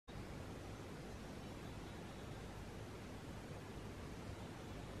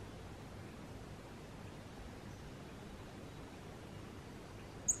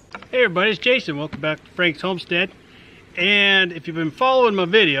Hey everybody, it's Jason. Welcome back to Frank's Homestead. And if you've been following my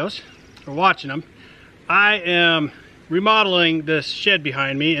videos or watching them, I am remodeling this shed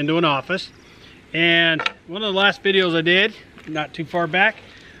behind me into an office. And one of the last videos I did, not too far back,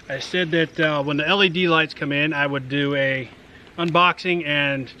 I said that when the LED lights come in, I would do a unboxing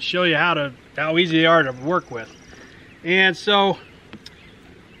and show you how easy they are to work with. And so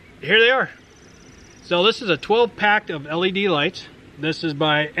here they are. So this is a 12-pack of LED lights. This is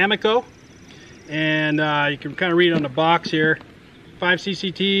by AMICO, and you can kind of read on the box here, 5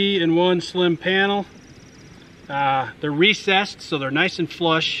 CCT and 1 slim panel. They're recessed, so they're nice and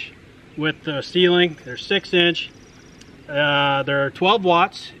flush with the ceiling. They're 6-inch. They're 12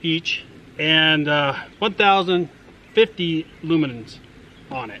 watts each, and 1050 lumens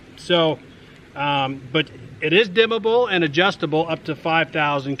on it. So, but it is dimmable and adjustable up to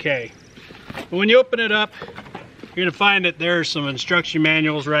 5000 K. But when you open it up, you're gonna find that there's some instruction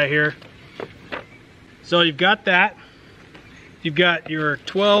manuals right here. So you've got that. You've got your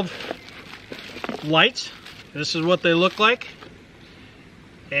 12 lights. This is what they look like.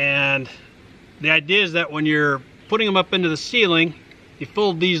 And the idea is that when you're putting them up into the ceiling, you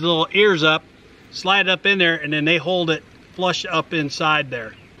fold these little ears up, slide it up in there, and then they hold it flush up inside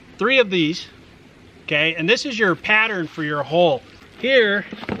there. 3 of these, okay? And this is your pattern for your hole. Here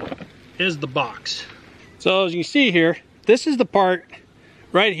is the box. So as you can see here, this is the part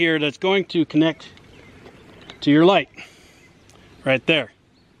right here that's going to connect to your light, right there.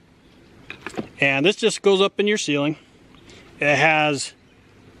 And this just goes up in your ceiling. It has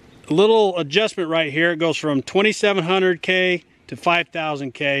a little adjustment right here. It goes from 2700K to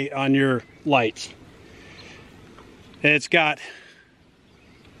 5000K on your lights. It's got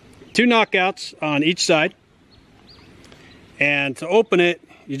 2 knockouts on each side. And to open it,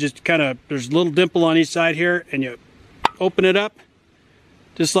 you just kind of, there's a little dimple on each side here, and you open it up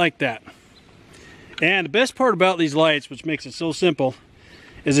just like that. And the best part about these lights, which makes it so simple,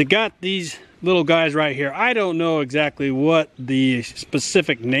 is it got these little guys right here. I don't know exactly what the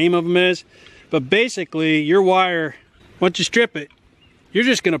specific name of them is, but basically your wire, once you strip it, you're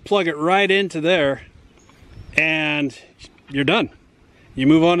just going to plug it right into there and you're done. You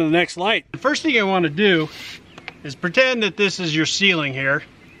move on to the next light. The first thing I want to do is pretend that this is your ceiling here,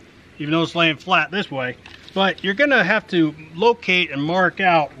 even though it's laying flat this way. But you're gonna have to locate and mark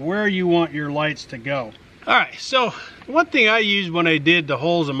out where you want your lights to go. All right, so one thing I used when I did the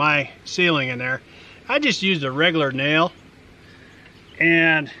holes in my ceiling in there, I just used a regular nail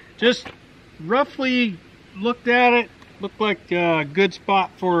and just roughly looked at it. Looked like a good spot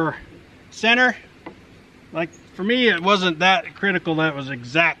for center. Like for me, it wasn't that critical that it was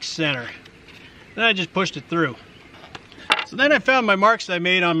exact center. Then I just pushed it through. So then I found my marks that I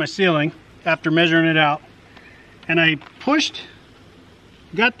made on my ceiling after measuring it out, and I used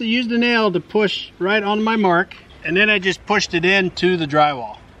the nail to push right on my mark, and then I just pushed it into the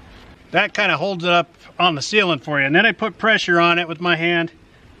drywall. That kind of holds it up on the ceiling for you. And then I put pressure on it with my hand,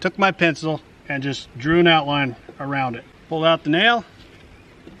 took my pencil, and just drew an outline around it. Pulled out the nail,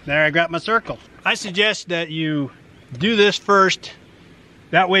 there I got my circle. I suggest that you do this first.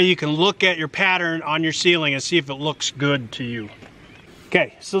 That way you can look at your pattern on your ceiling and see if it looks good to you.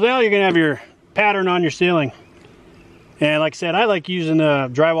 Okay, so now you're gonna have your pattern on your ceiling. And like I said, I like using a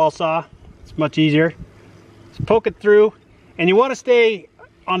drywall saw. It's much easier. Just poke it through, and you wanna stay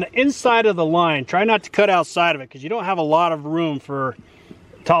on the inside of the line. Try not to cut outside of it because you don't have a lot of room for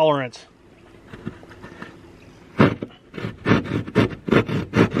tolerance.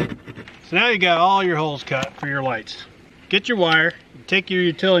 So now you got all your holes cut for your lights. Get your wire, take your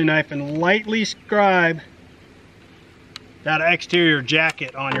utility knife and lightly scribe that exterior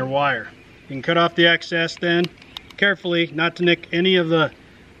jacket on your wire. You can cut off the excess then, carefully, not to nick any of the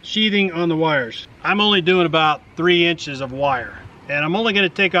sheathing on the wires. I'm only doing about 3 inches of wire, and I'm only going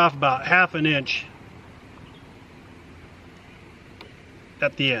to take off about 1/2 inch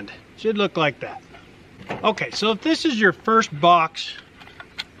at the end. Should look like that. Okay, so if this is your first box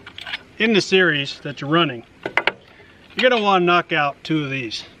in the series that you're running, you're gonna want to knock out 2 of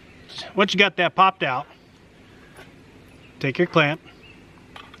these. Once you got that popped out, take your clamp,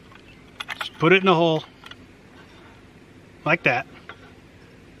 just put it in a hole like that.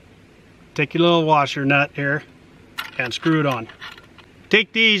 Take your little washer nut here and screw it on.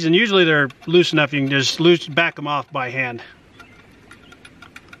 Take these, and usually they're loose enough you can just back them off by hand.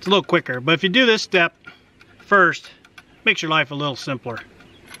 It's a little quicker, but if you do this step first, it makes your life a little simpler.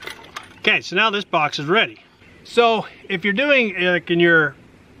 Okay, so now this box is ready. So if you're doing like in your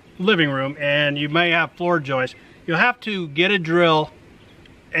living room and you may have floor joists, you'll have to get a drill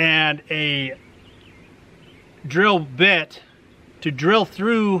and a drill bit to drill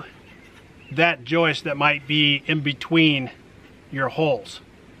through that joist that might be in between your holes.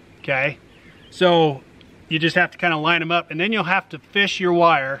 Okay, so you just have to kind of line them up, and then you'll have to fish your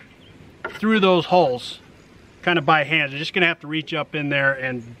wire through those holes kind of by hand. You're just gonna have to reach up in there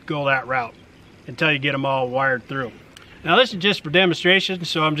and go that route until you get them all wired through. Now this is just for demonstration,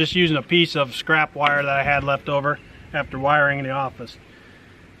 so I'm just using a piece of scrap wire that I had left over after wiring in the office.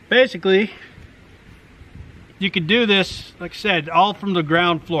 Basically, you could do this, like I said, all from the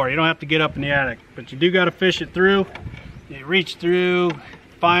ground floor. You don't have to get up in the attic, but you do got to fish it through. You reach through,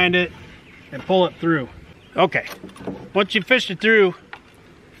 find it, and pull it through. Okay, once you fish it through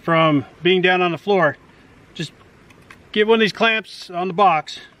from being down on the floor, just get one of these clamps on the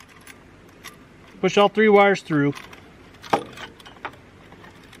box, push all 3 wires through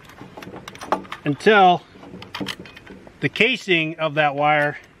until the casing of that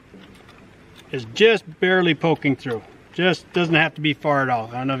wire is just barely poking through. Just doesn't have to be far at all.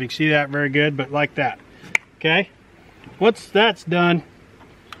 I don't know if you can see that very good, but like that. Okay, once that's done,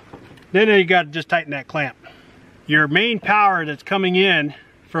 then you got to just tighten that clamp. Your main power that's coming in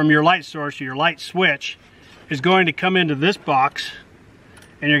from your light source, your light switch, is going to come into this box,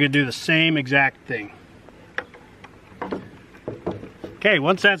 and you're going to do the same exact thing. Okay,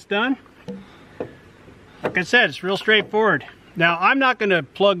 once that's done, like I said, it's real straightforward. Now, I'm not going to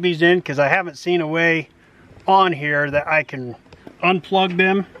plug these in because I haven't seen a way on here that I can unplug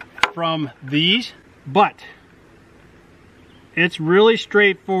them from these, but it's really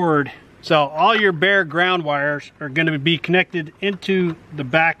straightforward. So all your bare ground wires are going to be connected into the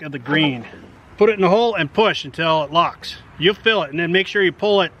back of the green. Put it in the hole and push until it locks. You'll feel it, and then make sure you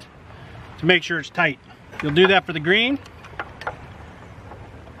pull it to make sure it's tight. You'll do that for the green.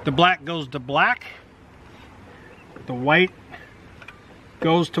 The black goes to black. The white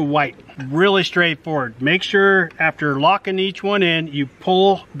goes to white. Really straightforward. Make sure after locking each one in, you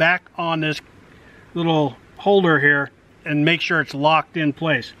pull back on this little holder here and make sure it's locked in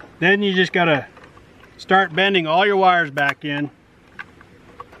place. Then you just gotta start bending all your wires back in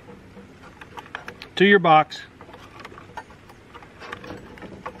to your box,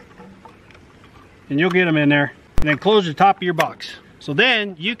 and you'll get them in there, and then close the top of your box. So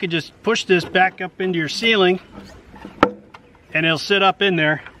then you can just push this back up into your ceiling, and it'll sit up in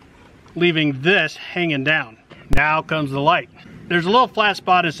there, leaving this hanging down. Now comes the light. There's a little flat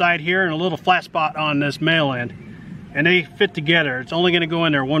spot inside here and a little flat spot on this male end, and they fit together. It's only going to go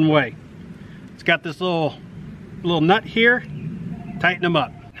in there one way. It's got this little nut here. Tighten them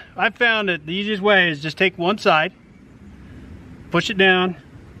up. I've found that the easiest way is just take one side, push it down,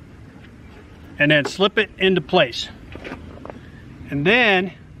 and then slip it into place. And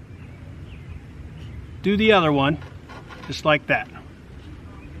then do the other one just like that.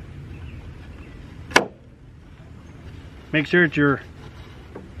 Make sure that your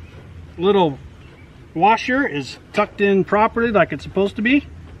little washer is tucked in properly like it's supposed to be,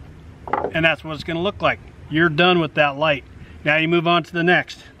 and that's what it's going to look like. You're done with that light. Now you move on to the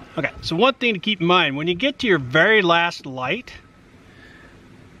next. Okay, so one thing to keep in mind, when you get to your very last light,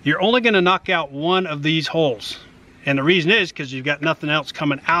 you're only going to knock out one of these holes, and the reason is because you've got nothing else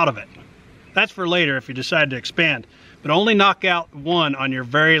coming out of it. That's for later if you decide to expand, but only knock out one on your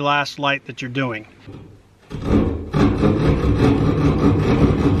very last light that you're doing.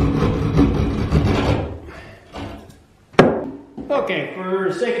 Okay, for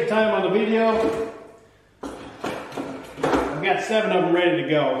the sake of time on the video, I've got 7 of them ready to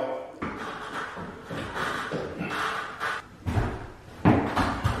go.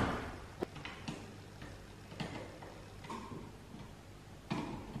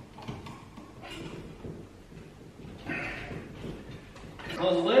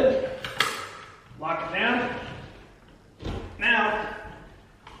 Close the lid, lock it down. Now,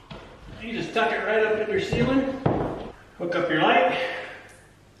 you just tuck it right up in your ceiling, hook up your light.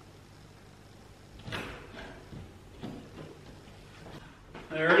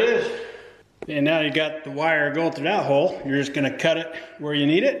 There it is. And now you got the wire going through that hole. You're just going to cut it where you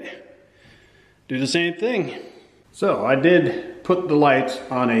need it. Do the same thing. So I did put the lights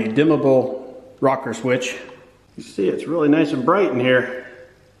on a dimmable rocker switch. You see it's really nice and bright in here.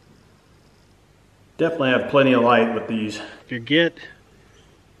 Definitely have plenty of light with these. If you get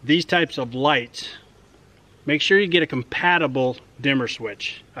these types of lights, make sure you get a compatible dimmer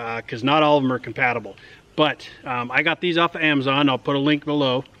switch, because not all of them are compatible. But I got these off of Amazon. I'll put a link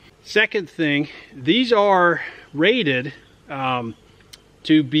below. Second thing, these are rated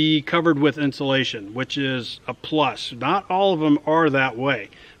to be covered with insulation, which is a plus. Not all of them are that way,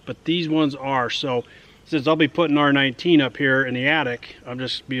 but these ones are. So since I'll be putting R19 up here in the attic, I'll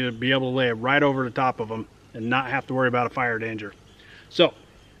just be able to lay it right over the top of them and not have to worry about a fire danger. So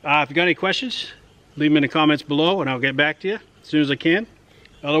If you got any questions, leave them in the comments below and I'll get back to you as soon as I can.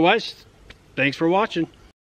 Otherwise, thanks for watching.